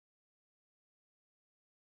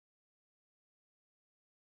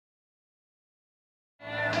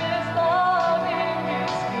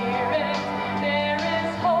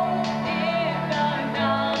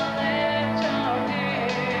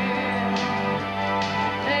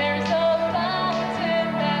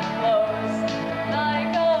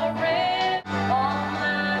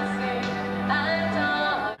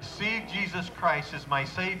Christ as my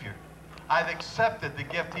Savior. I've accepted the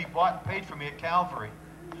gift He bought and paid for me at Calvary.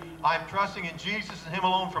 I'm trusting in Jesus and Him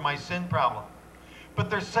alone for my sin problem. But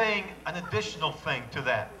they're saying an additional thing to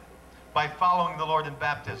that. By following the Lord in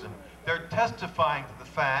baptism, they're testifying to the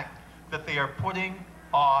fact that they are putting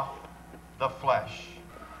off the flesh.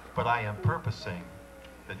 But I am purposing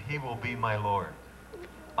that He will be my Lord.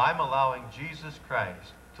 I'm allowing Jesus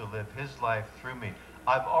Christ to live His life through me.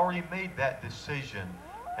 I've already made that decision,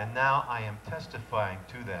 and now I am testifying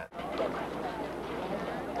to that.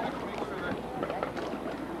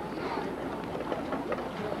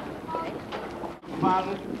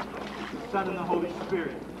 Father, the Son, and the Holy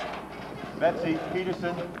Spirit. Betsy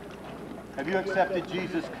Peterson, have you accepted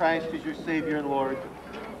Jesus Christ as your Savior and Lord?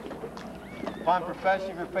 Upon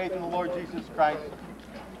profession of your faith in the Lord Jesus Christ,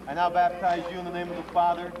 I now baptize you in the name of the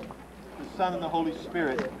Father, the Son, and the Holy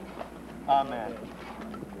Spirit. Amen.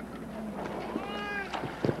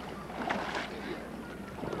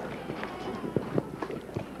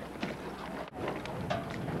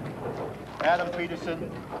 Adam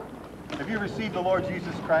Peterson, have you received the Lord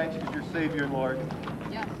Jesus Christ as your Savior and Lord?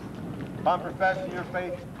 Yes. Upon profession of your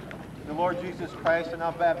faith in the Lord Jesus Christ, I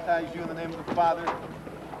now baptize you in the name of the Father,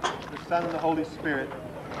 the Son, and the Holy Spirit.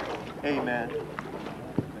 Amen.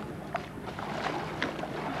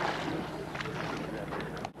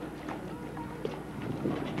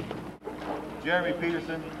 Jeremy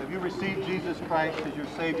Peterson, have you received Jesus Christ as your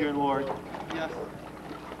Savior and Lord? Yes.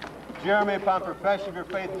 Jeremy, upon profession of your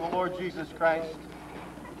faith in the Lord Jesus Christ,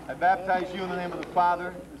 I baptize you in the name of the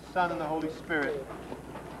Father, the Son, and the Holy Spirit.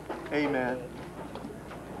 Amen.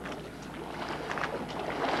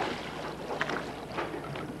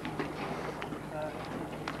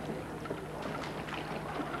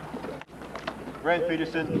 Brent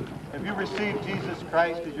Peterson, have you received Jesus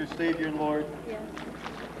Christ as your Savior and Lord? Yes.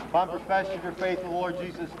 Upon profession of your faith in the Lord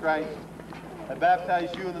Jesus Christ, I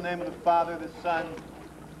baptize you in the name of the Father, the Son,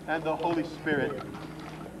 and the Holy Spirit.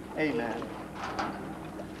 Amen.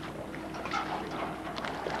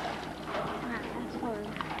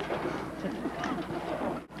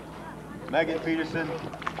 Megan Peterson,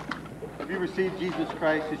 have you received Jesus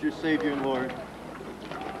Christ as your Savior and Lord?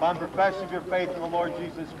 Upon profession of your faith in the Lord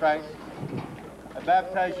Jesus Christ, I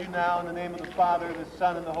baptize you now in the name of the Father, the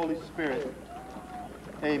Son, and the Holy Spirit.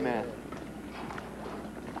 Amen.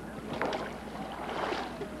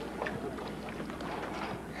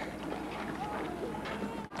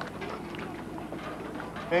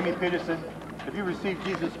 Amy Peterson, have you received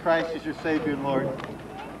Jesus Christ as your Savior and Lord?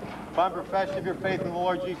 Upon profession of your faith in the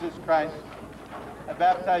Lord Jesus Christ, I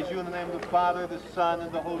baptize you in the name of the Father, the Son,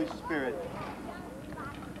 and the Holy Spirit.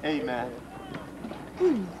 Amen.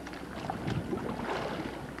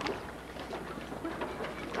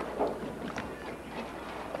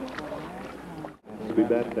 To be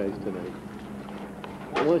baptized tonight.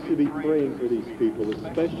 I want us to be praying for these people,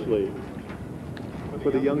 especially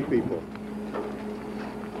for the young people.